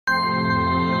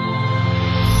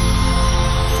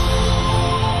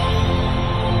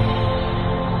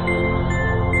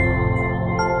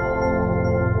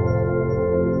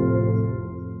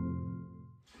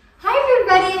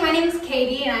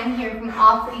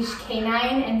off-leash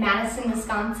canine in Madison,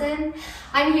 Wisconsin.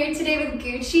 I'm here today with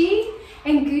Gucci,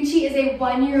 and Gucci is a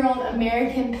 1-year-old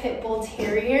American Pit Bull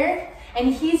Terrier,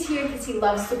 and he's here because he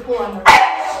loves to pull on the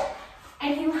leash,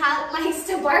 and he likes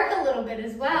to bark a little bit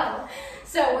as well.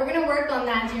 So we're gonna work on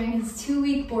that during his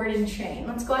 2-week board and train.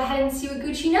 Let's go ahead and see what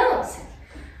Gucci knows.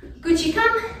 Gucci,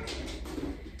 come.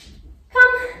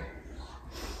 Come.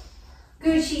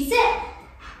 Gucci, sit.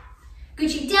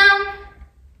 Gucci, down.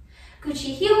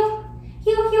 Gucci, heel.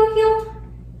 Heel, heel, heel.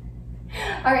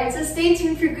 All right, so stay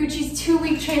tuned for Gucci's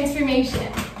 2-week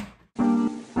transformation.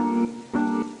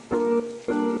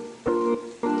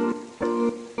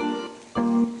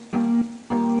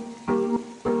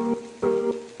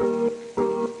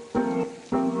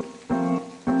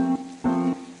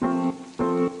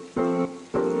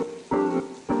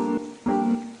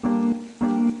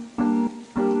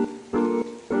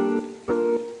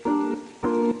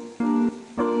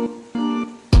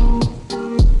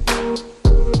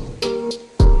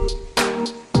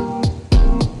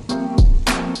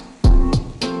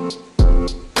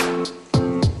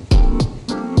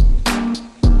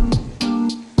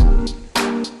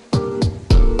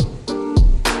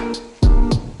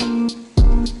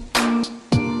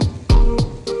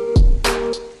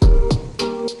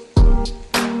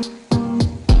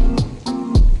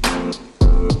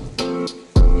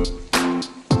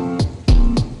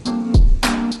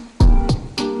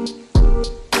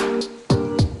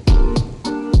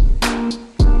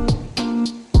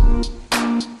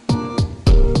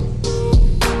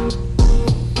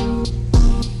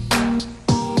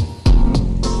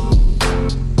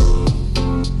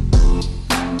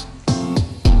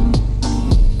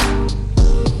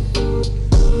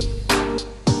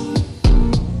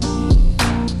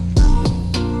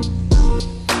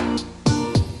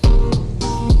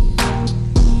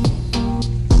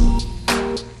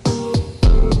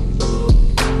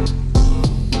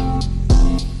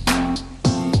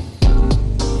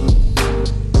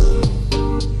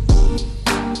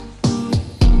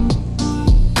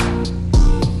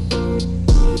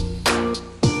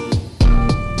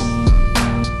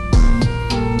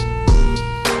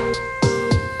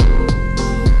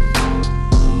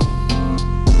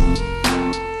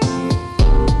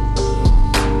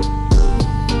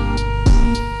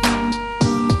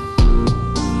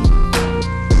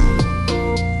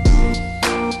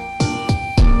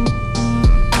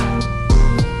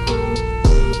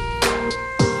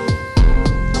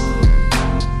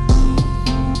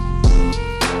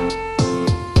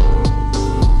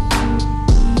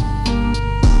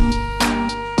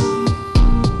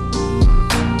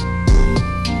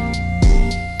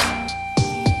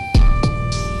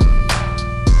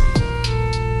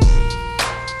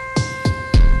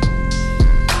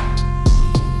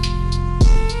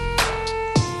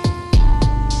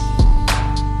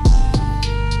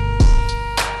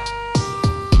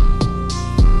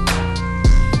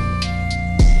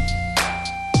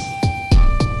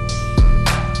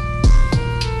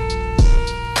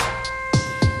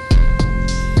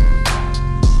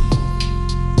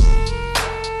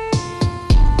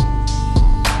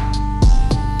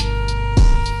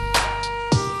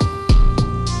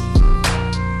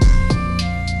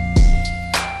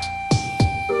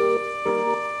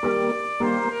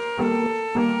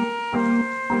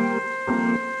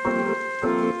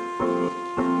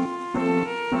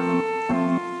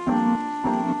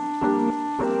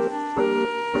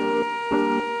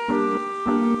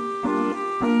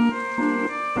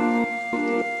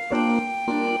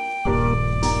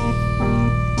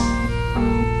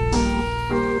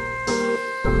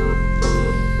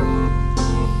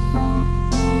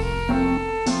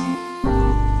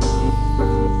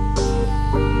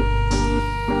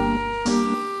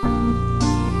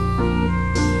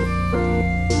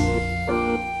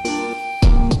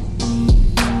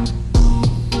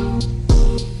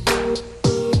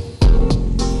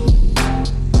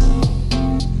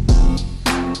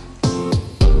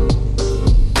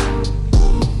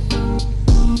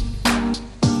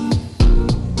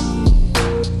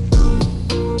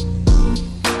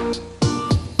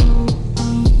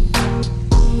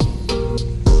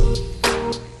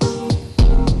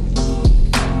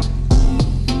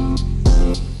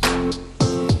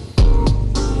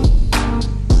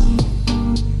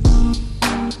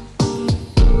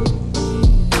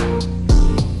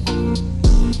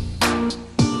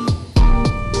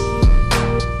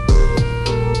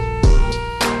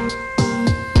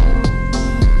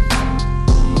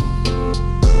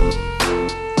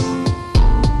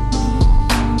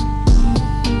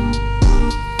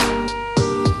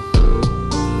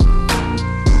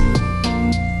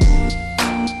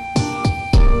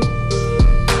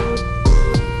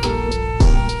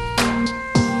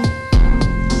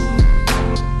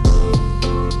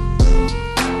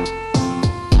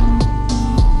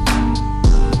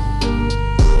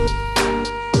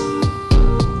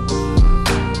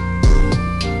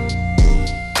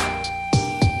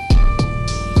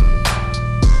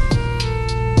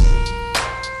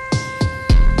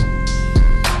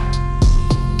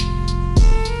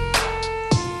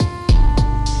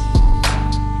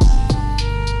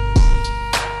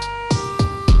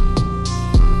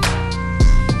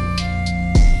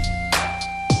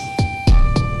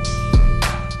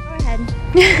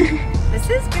 This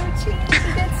is Gucci.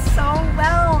 He did so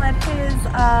well at his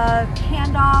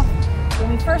handoff. When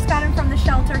we first got him from the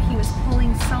shelter, he was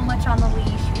pulling so much on the leash.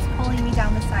 He was pulling me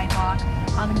down the sidewalk.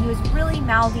 And he was really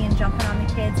mouthy and jumping on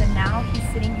the kids, and now he's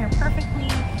sitting here perfectly.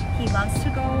 He loves to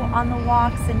go on the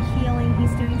walks and healing.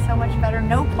 He's doing so much better.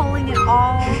 No pulling at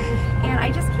all. And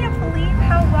I just can't believe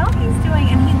how well he's doing.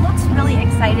 And he looks really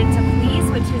excited to please,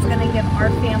 which is going to give our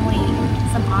family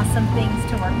some awesome things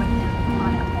to work with him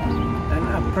on at home. And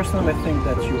I personally think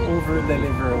that you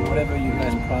over-deliver whatever you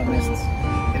guys promised.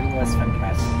 It was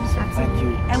fantastic. So thank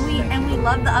you. And we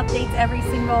love the updates every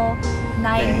single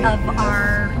night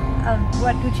of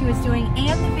what Gucci was doing,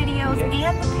 and the videos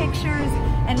and the pictures,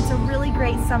 and it's a really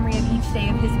great summary of each day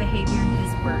of his behavior and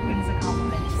his work and his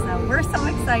accomplishments. So we're so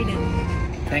excited.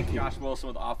 Thank you. Josh Wilson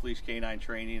with Off Leash Canine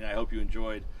Training. I hope you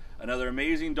enjoyed another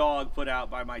amazing dog put out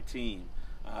by my team.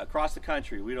 Across the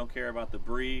country, we don't care about the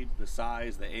breed, the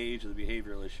size, the age, or the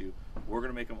behavioral issue. We're going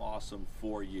to make them awesome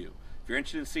for you. If you're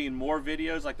interested in seeing more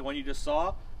videos like the one you just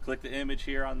saw, click the image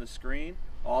here on the screen.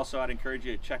 Also, I'd encourage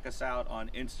you to check us out on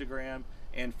Instagram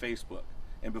and Facebook.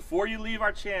 And before you leave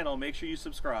our channel, make sure you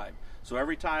subscribe. So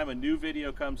every time a new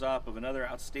video comes up of another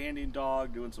outstanding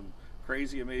dog doing some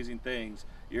crazy, amazing things,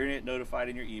 you're going to get notified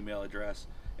in your email address.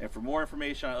 And for more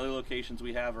information on other locations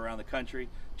we have around the country,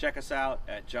 check us out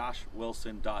at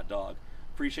joshwilson.dog.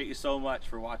 Appreciate you so much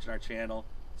for watching our channel.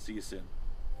 See you soon.